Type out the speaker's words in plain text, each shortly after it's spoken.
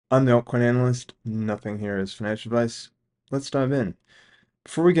I'm the Altcoin Analyst. Nothing here is financial advice. Let's dive in.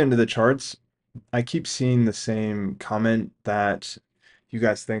 Before we get into the charts, I keep seeing the same comment that you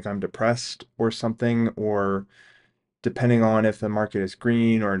guys think I'm depressed or something, or depending on if the market is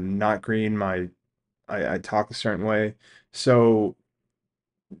green or not green, I talk a certain way. So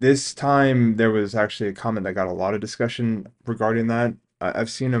this time there was actually a comment that got a lot of discussion regarding that. I've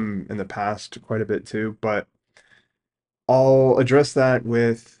seen them in the past quite a bit too, but I'll address that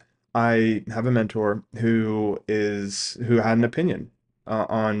with I have a mentor who had an opinion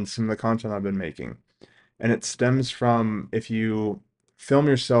on some of the content I've been making. And it stems from if you film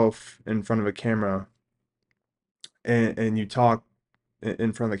yourself in front of a camera and you talk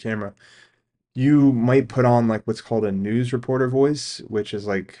in front of the camera, you might put on like what's called a news reporter voice, which is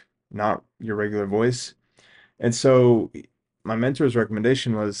like not your regular voice. And so my mentor's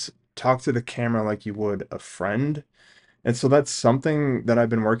recommendation was talk to the camera like you would a friend. And so that's something that I've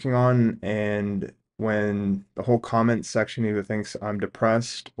been working on. And when the whole comment section either thinks I'm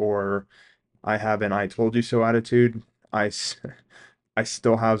depressed or I have an I told you so attitude, I, s- I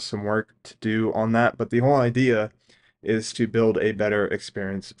still have some work to do on that. But the whole idea is to build a better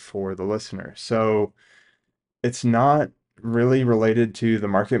experience for the listener. So it's not really related to the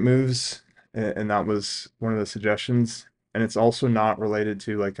market moves. And that was one of the suggestions. And it's also not related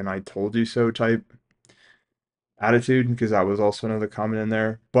to like an I told you so type attitude because that was also another comment in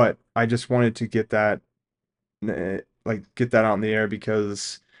there. But I just wanted to get that get that out in the air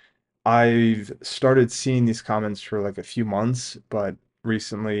because I've started seeing these comments for like a few months, but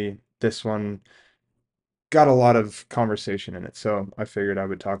recently this one got a lot of conversation in it. So I figured I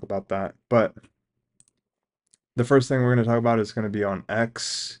would talk about that. But the first thing we're going to talk about is going to be on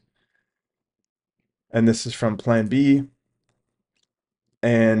X, and this is from Plan B.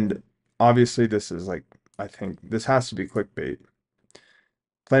 And obviously this is like I think this has to be clickbait.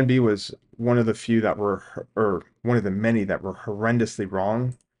 Plan B was one of the few that were, or one of the many that were horrendously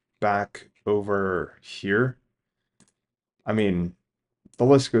wrong back over here. I mean, the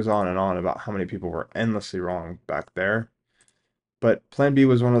list goes on and on about how many people were endlessly wrong back there. But Plan B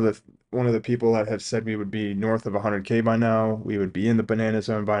was one of the people that have said we would be north of 100K by now. We would be in the banana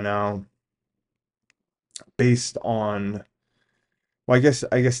zone by now, based on, well,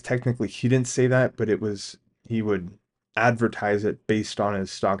 I guess technically he didn't say that, but it was he would advertise it based on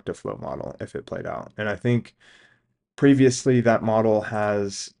his stock to flow model if it played out. And I think previously that model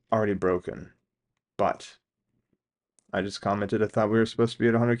has already broken, but I just commented I thought we were supposed to be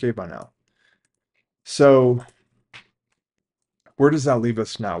at 100K by now. So where does that leave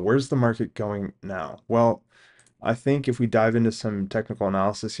us now? Where's the market going now? Well, I think if we dive into some technical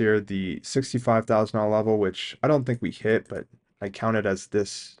analysis here, the $65,000 level, which I don't think we hit, but I count it as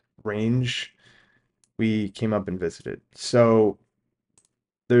this range, we came up and visited. So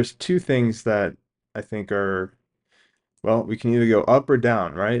there's two things that I think are, well, we can either go up or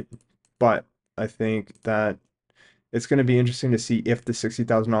down, right? But I think that it's going to be interesting to see if the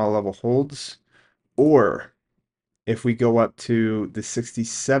 $60,000 level holds or if we go up to the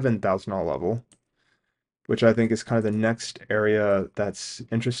 $67,000 level, which I think is kind of the next area that's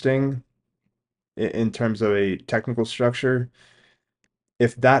interesting in terms of a technical structure.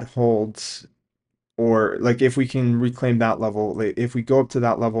 If that holds, or like if we can reclaim that level, like if we go up to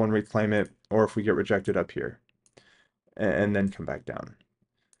that level and reclaim it, or if we get rejected up here and then come back down.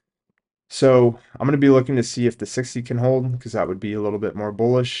 So I'm going to be looking to see if the 60 can hold because that would be a little bit more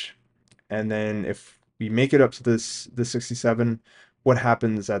bullish. And then if we make it up to the 67, what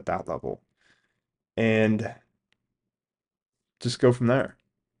happens at that level? And just go from there.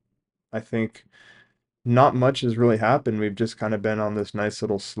 I think not much has really happened. We've just kind of been on this nice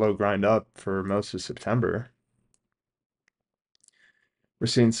little slow grind up for most of September. We're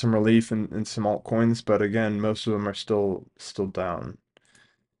seeing some relief in some altcoins, but again, most of them are still down.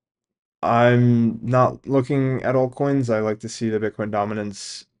 I'm not looking at altcoins. I like to see the Bitcoin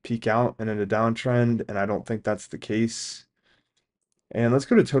dominance peak out and in a downtrend, and I don't think that's the case. And let's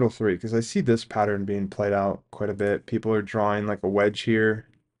go to total three because I see this pattern being played out quite a bit. People are drawing like a wedge here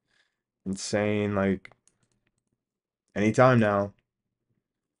and saying like anytime now,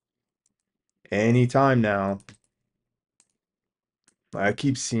 anytime now. I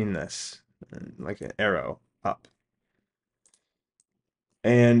keep seeing this like an arrow up.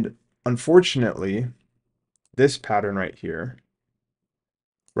 And unfortunately, this pattern right here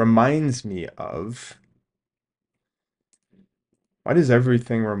reminds me of, why does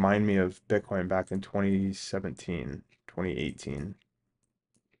everything remind me of Bitcoin back in 2017, 2018,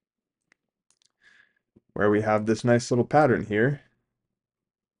 where we have this nice little pattern here,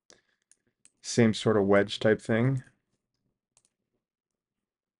 same sort of wedge type thing.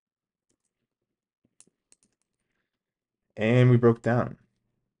 and we broke down.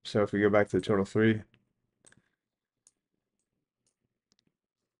 So if we go back to the total three,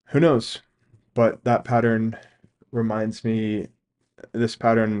 who knows? But that pattern reminds me, this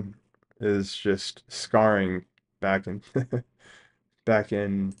pattern is just scarring back in back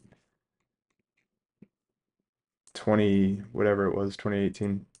in 20 whatever it was,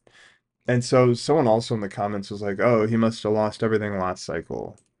 2018. And so someone also in the comments was like, "Oh, he must have lost everything last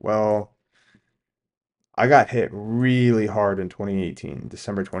cycle." Well, I got hit really hard in 2018,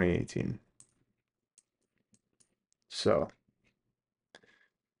 December 2018. So,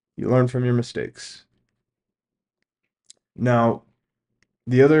 you learn from your mistakes. Now,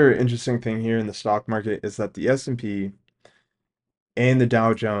 the other interesting thing here in the stock market is that the S&P and the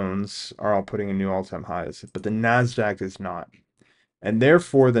Dow Jones are all putting in new all-time highs, but the Nasdaq is not. And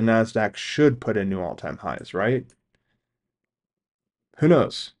therefore, the Nasdaq should put in new all-time highs, right? Who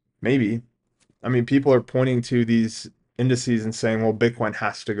knows? Maybe. I mean, people are pointing to these indices and saying, well, Bitcoin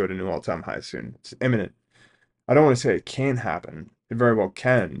has to go to new all-time highs soon. It's imminent. I don't want to say it can happen. It very well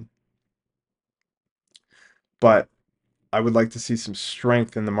can, but I would like to see some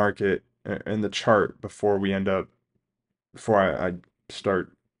strength in the market in the chart before we end up before I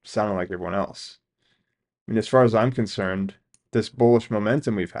start sounding like everyone else. I mean, as far as I'm concerned, this bullish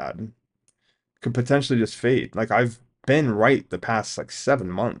momentum we've had could potentially just fade. Like I've been right the past like 7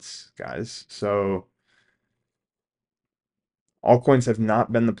 months, guys. So altcoins have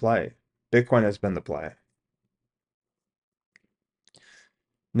not been the play. Bitcoin has been the play.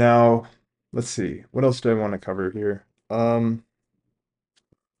 Now, let's see. What else do I want to cover here?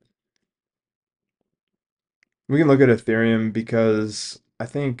 We can look at Ethereum because I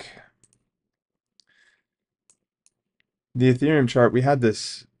think the Ethereum chart, we had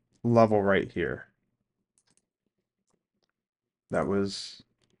this level right here. That was,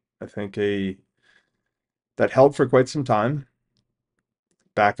 I think, that held for quite some time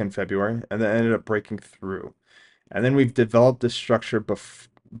back in February and then ended up breaking through. And then we've developed this structure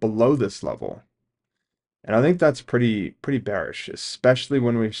below this level. And I think that's pretty bearish, especially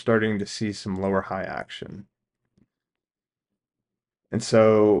when we're starting to see some lower high action. And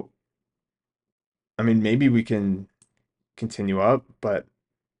so, I mean, maybe we can continue up, but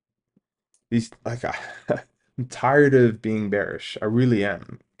these like I'm tired of being bearish. I really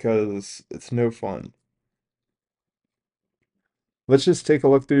am because it's no fun. Let's just take a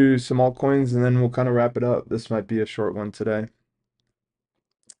look through some altcoins and then we'll kind of wrap it up. This might be a short one today.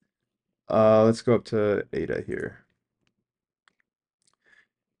 Let's go up to ADA here.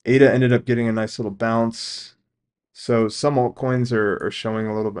 ADA ended up getting a nice little bounce. So some altcoins are showing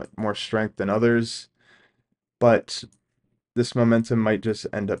a little bit more strength than others, but this momentum might just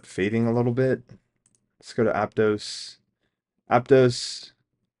end up fading a little bit. Let's go to Aptos. Aptos,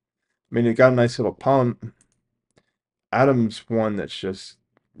 I mean, it got a nice little pump. Atom's one that's just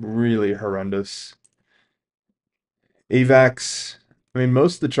really horrendous. AVAX, I mean,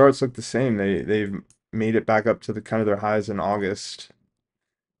 most of the charts look the same. They've made it back up to the kind of their highs in August.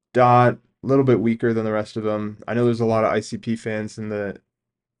 Dot, a little bit weaker than the rest of them. I know there's a lot of ICP fans in the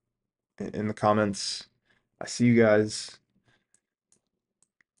comments. I see you guys.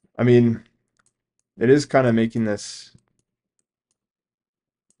 I mean, it is kind of making this.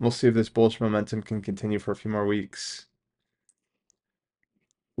 We'll see if this bullish momentum can continue for a few more weeks.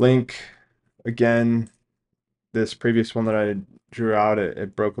 Link, again, this previous one that I drew out,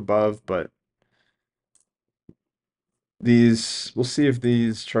 it broke above, but we'll see if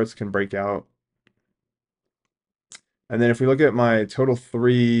these charts can break out. And then if we look at my total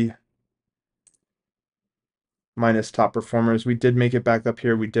three minus top performers, we did make it back up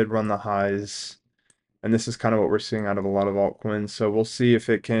here. We did run the highs. And this is kind of what we're seeing out of a lot of altcoins. So we'll see if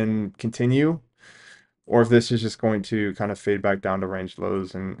it can continue or if this is just going to kind of fade back down to range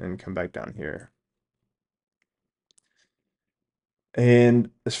lows and come back down here. And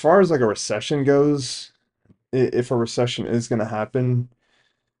as far as like a recession goes, if a recession is going to happen,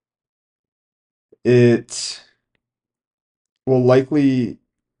 it will likely,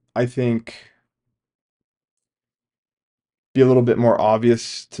 I think, be a little bit more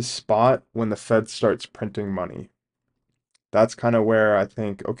obvious to spot when the Fed starts printing money. That's kind of where I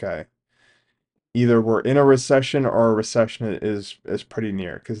think, okay, either we're in a recession or a recession is pretty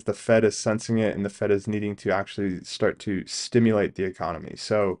near because the Fed is sensing it and the Fed is needing to actually start to stimulate the economy.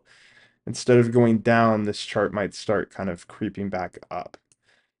 So instead of going down, this chart might start kind of creeping back up.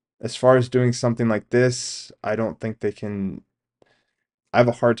 As far as doing something like this, I don't think they can. I have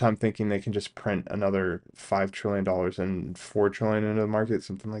a hard time thinking they can just print another $5 trillion and $4 trillion into the market,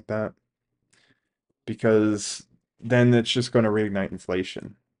 something like that, because then it's just going to reignite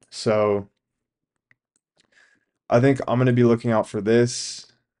inflation. So I think I'm gonna be looking out for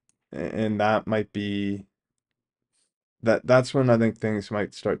this, and that might be that's when I think things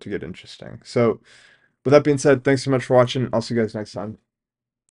might start to get interesting. So with that being said, thanks so much for watching. I'll see you guys next time.